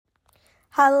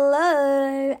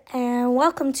Hello and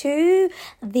welcome to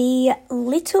the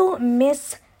Little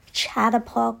Miss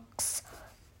Chatterbox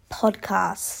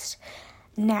podcast.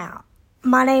 Now,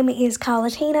 my name is Carla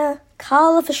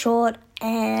for short,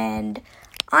 and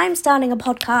I'm starting a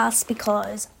podcast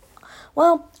because,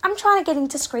 I'm trying to get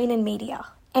into screen and media.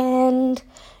 And,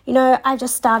 I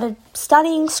just started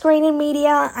studying screen and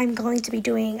media. I'm going to be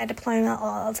doing a diploma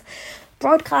of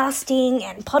broadcasting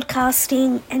and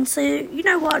podcasting, and so you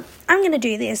know what, I'm going to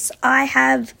do this. I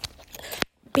have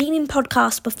been in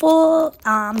podcasts before,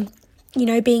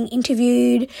 being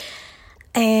interviewed,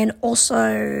 and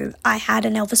also I had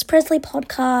an Elvis Presley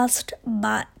podcast,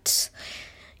 but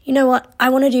you know what, I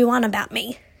want to do one about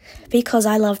me because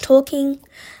I love talking.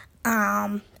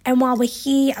 And while we're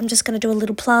here, I'm just going to do a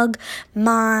little plug.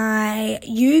 My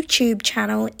YouTube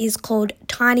channel is called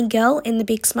Tiny Girl in the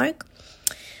Big Smoke.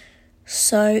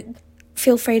 So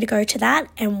feel free to go to that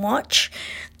and watch.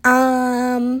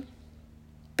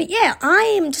 But yeah,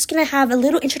 I am just going to have a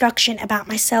little introduction about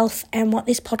myself and what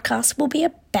this podcast will be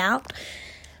about.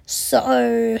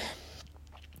 So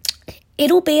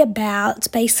it'll be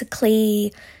about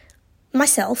basically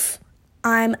myself.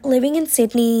 I'm living in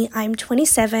Sydney. I'm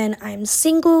 27. I'm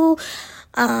single.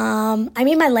 I'm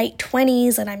in my late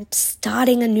 20s and I'm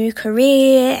starting a new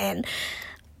career and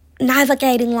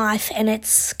navigating life, and it's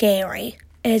scary.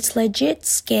 It's legit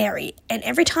scary. And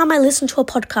every time I listen to a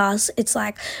podcast, it's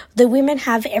like the women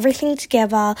have everything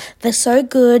together. They're so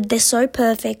good. They're so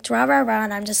perfect. Rah, rah, rah.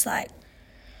 And I'm just like,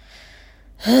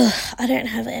 I don't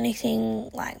have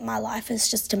anything. Like, my life is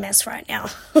just a mess right now.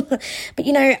 But,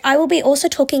 I will be also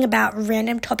talking about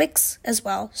random topics as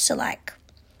well. So,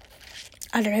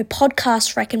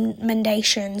 podcast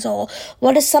recommendations, or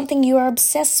what is something you are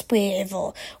obsessed with,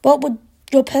 or what would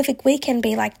your perfect weekend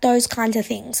be, like those kinds of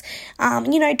things.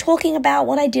 Talking about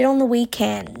what I did on the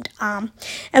weekend.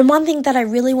 And one thing that I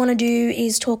really want to do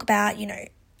is talk about, a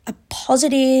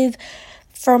positive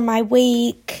from my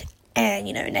week and,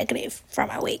 negative from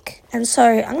my week. And so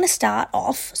I'm going to start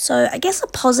off. So I guess a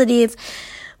positive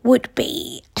would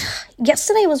be,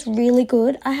 yesterday was really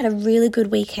good. I had a really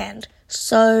good weekend.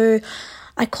 So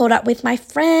I caught up with my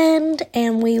friend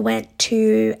and we went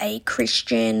to a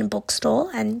Christian bookstore,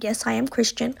 and yes, I am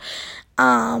Christian,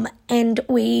 and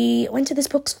we went to this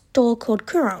bookstore called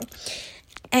Kurong,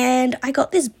 and I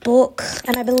got this book,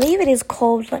 and I believe it is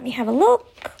called, let me have a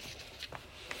look,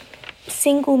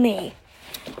 Single Me,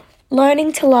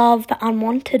 Learning to Love the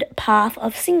Unwanted Path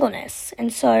of Singleness.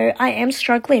 And so I am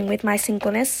struggling with my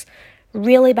singleness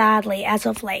really badly as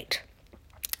of late.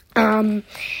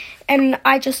 And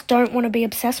I just don't want to be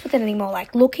obsessed with it anymore,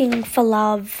 like looking for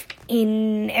love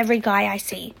in every guy I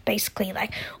see, basically,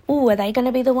 like, ooh, are they going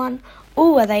to be the one?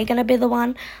 Ooh, are they going to be the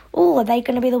one? Ooh, are they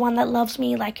going to be the one that loves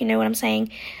me? Like, you know what I'm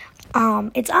saying?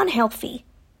 It's unhealthy,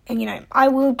 and, I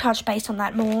will touch base on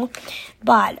that more,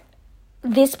 but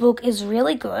this book is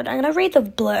really good. I'm going to read the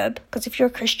blurb, because if you're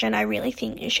a Christian, I really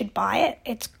think you should buy it.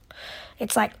 It's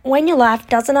like, when your life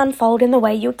doesn't unfold in the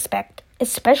way you expect,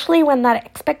 especially when that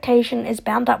expectation is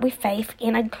bound up with faith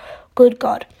in a good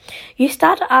God, you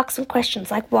start to ask some questions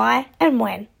like why and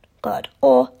when, God,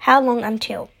 or how long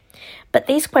until. But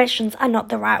these questions are not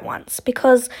the right ones,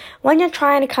 because when you're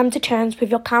trying to come to terms with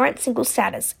your current single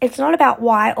status, it's not about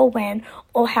why or when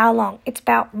or how long. It's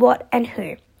about what and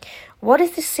who. What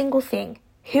is this single thing?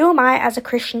 Who am I as a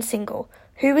Christian single?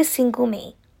 Who is single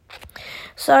me?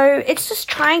 So it's just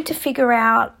trying to figure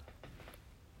out,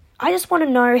 I just want to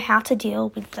know how to deal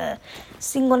with the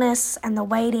singleness and the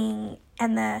waiting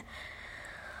and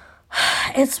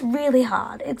it's really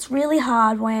hard. It's really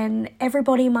hard when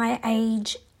everybody my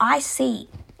age, I see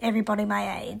everybody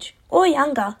my age or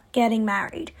younger getting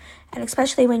married. And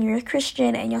especially when you're a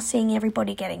Christian and you're seeing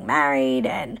everybody getting married,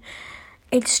 and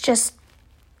it's just,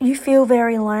 you feel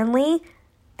very lonely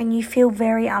and you feel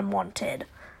very unwanted,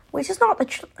 which is not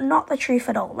the truth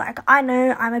at all. Like, I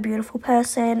know I'm a beautiful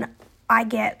person. I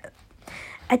get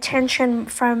attention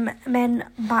from men,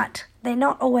 but they're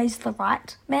not always the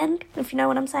right men, if you know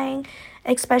what I'm saying,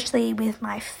 especially with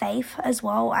my faith as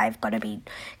well. I've got to be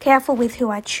careful with who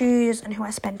I choose and who I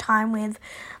spend time with,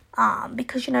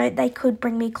 because, they could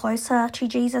bring me closer to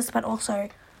Jesus, but also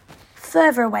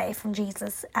further away from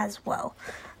Jesus as well.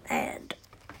 And,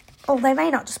 they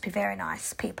may not just be very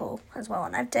nice people as well,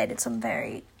 and I've dated some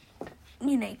very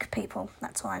unique people,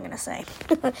 that's all I'm going to say.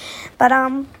 But,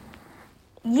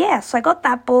 so I got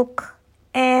that book,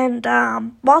 and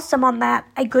whilst I'm on that,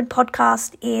 a good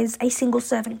podcast is a Single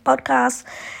Servant podcast.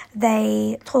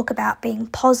 They talk about being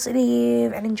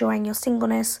positive and enjoying your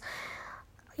singleness.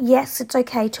 yes, it's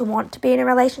okay to want to be in a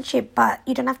relationship, but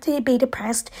you don't have to be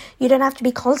depressed. You don't have to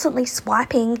be constantly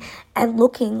swiping and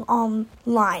looking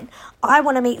online. I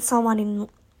want to meet someone in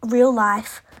real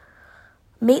life,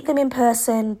 meet them in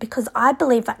person, because I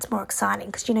believe that's more exciting,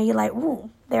 because, you know, you're like, ooh,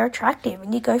 they're attractive,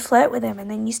 and you go flirt with them, and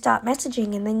then you start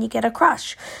messaging, and then you get a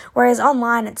crush. Whereas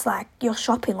online, it's like you're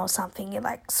shopping or something. You're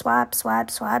like, swipe,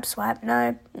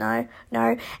 no.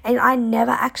 And I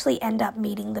never actually end up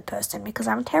meeting the person because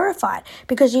I'm terrified,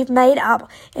 because you've made up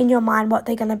in your mind what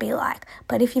they're going to be like.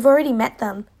 But if you've already met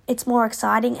them, it's more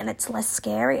exciting and it's less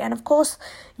scary. And of course,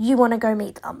 you want to go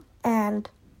meet them. And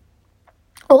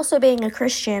also, being a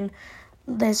Christian,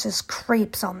 there's just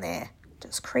creeps on there.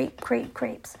 Just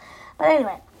creeps. But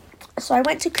anyway, so I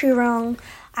went to Coorong.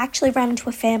 I actually ran into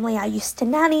a family I used to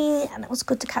nanny, and it was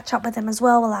good to catch up with them as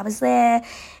well while I was there.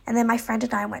 And then my friend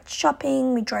and I went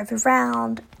shopping. We drove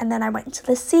around, and then I went to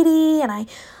the city, and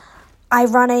I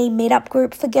run a meetup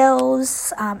group for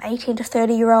girls, 18 to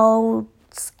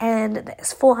 30-year-olds, and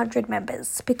there's 400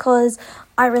 members, because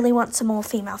I really want some more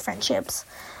female friendships.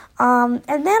 And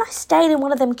then I stayed in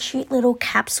one of them cute little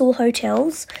capsule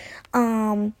hotels,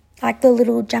 like the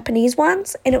little Japanese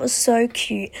ones, and it was so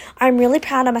cute. I'm really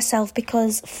proud of myself,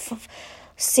 because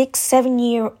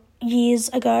 6-7 years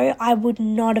ago, I would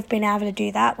not have been able to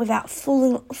do that without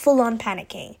full-on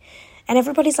panicking. And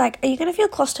everybody's like, are you going to feel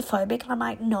claustrophobic? And I'm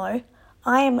like, no,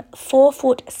 I am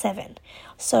 4'7",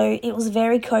 so it was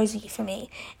very cozy for me.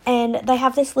 And they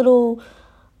have this little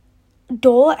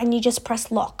door, and you just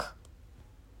press lock.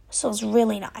 So it was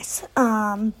really nice.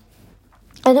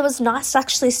 And it was nice to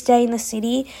actually stay in the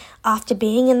city after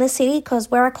being in the city, because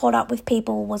where I caught up with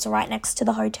people was right next to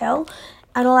the hotel.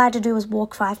 And all I had to do was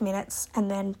walk 5 minutes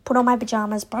and then put on my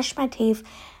pajamas, brush my teeth,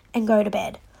 and go to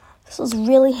bed. This was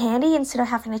really handy instead of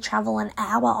having to travel an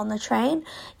hour on the train.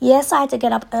 Yes, I had to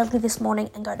get up early this morning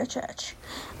and go to church.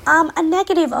 A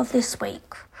negative of this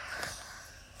week.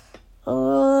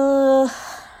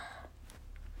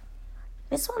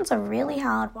 This one's a really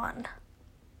hard one.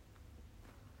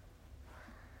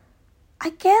 I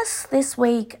guess this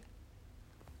week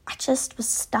I just was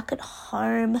stuck at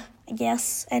home, I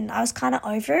guess, and I was kind of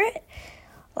over it.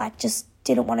 Like, just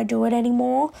didn't want to do it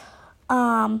anymore.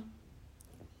 But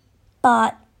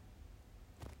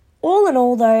all in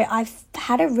all, though, I've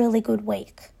had a really good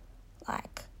week.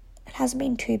 Like, it hasn't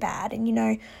been too bad. And, you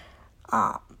know,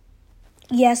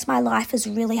 yes, my life is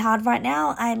really hard right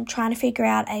now. I'm trying to figure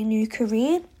out a new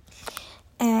career,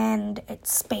 and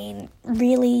it's been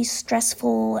really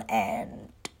stressful, and,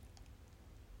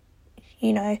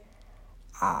 you know,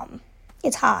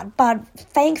 it's hard. But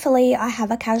thankfully, I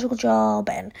have a casual job,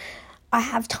 and I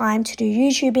have time to do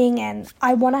YouTubing, and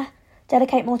I want to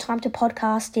dedicate more time to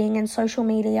podcasting and social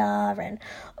media and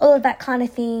all of that kind of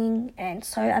thing. And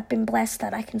so I've been blessed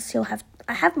that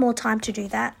I have more time to do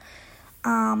that.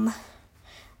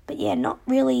 But yeah, not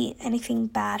really anything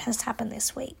bad has happened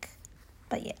this week.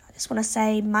 But yeah, I just want to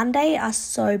say Monday are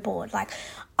so bored. Like,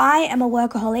 I am a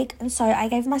workaholic, and so I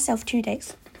gave myself 2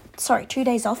 days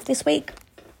off this week.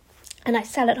 And I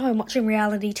sat at home watching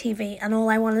reality TV, and all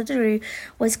I wanted to do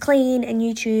was clean and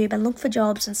YouTube and look for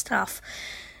jobs and stuff.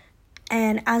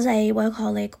 And as a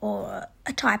workaholic, or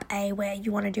a type A where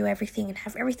you want to do everything and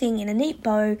have everything in a neat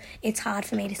bow, it's hard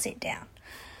for me to sit down.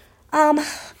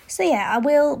 So yeah, I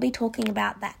will be talking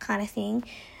about that kind of thing.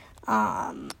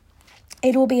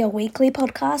 It will be a weekly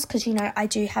podcast, because, you know, I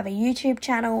do have a YouTube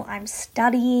channel. I'm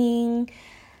studying.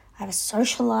 I have a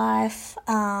social life.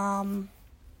 And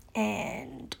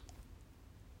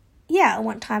yeah, I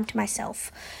want time to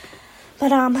myself.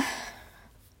 But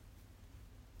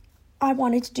I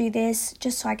wanted to do this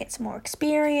just so I get some more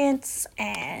experience,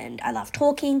 and I love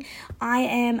talking. I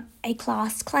am a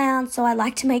class clown, so I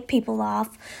like to make people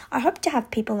laugh. I hope to have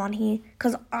people on here,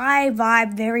 because I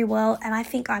vibe very well, and I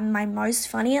think I'm my most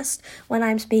funniest when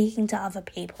I'm speaking to other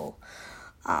people.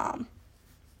 But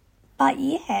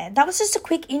yeah, that was just a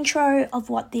quick intro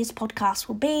of what this podcast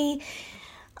will be.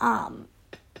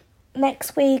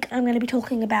 Next week, I'm going to be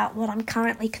talking about what I'm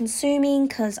currently consuming,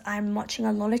 because I'm watching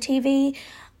a lot of TV.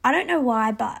 I don't know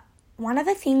why, but one of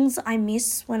the things I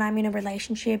miss when I'm in a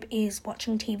relationship is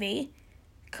watching TV,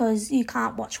 because you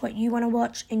can't watch what you want to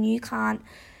watch, and you don't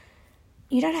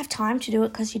have time to do it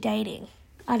because you're dating.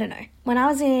 I don't know. When I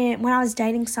was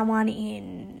dating someone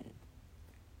in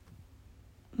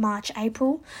March,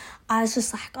 April, I was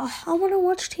just like, oh, I want to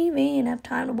watch TV and have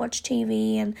time to watch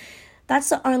TV, and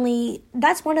that's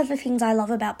one of the things I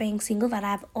love about being single, that I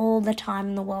have all the time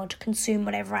in the world to consume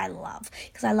whatever I love.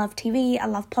 Because I love TV, I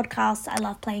love podcasts, I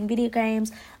love playing video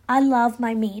games, I love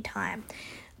my me time.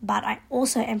 But I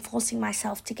also am forcing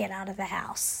myself to get out of the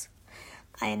house.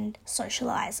 and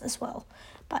socialise as well.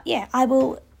 But yeah, I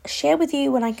will share with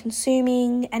you when I'm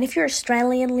consuming. And if you're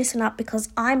Australian, listen up, because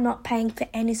I'm not paying for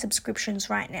any subscriptions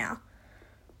right now,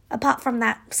 apart from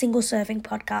that single serving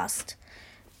podcast.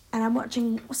 And I'm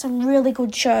watching some really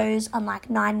good shows on like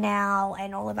 9Now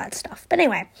and all of that stuff. But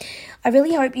anyway, I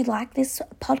really hope you like this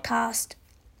podcast.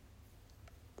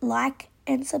 Like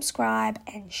and subscribe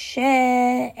and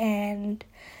share, and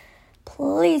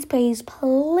please, please,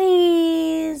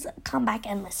 please come back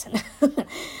and listen.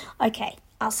 Okay,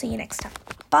 I'll see you next time.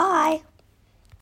 Bye.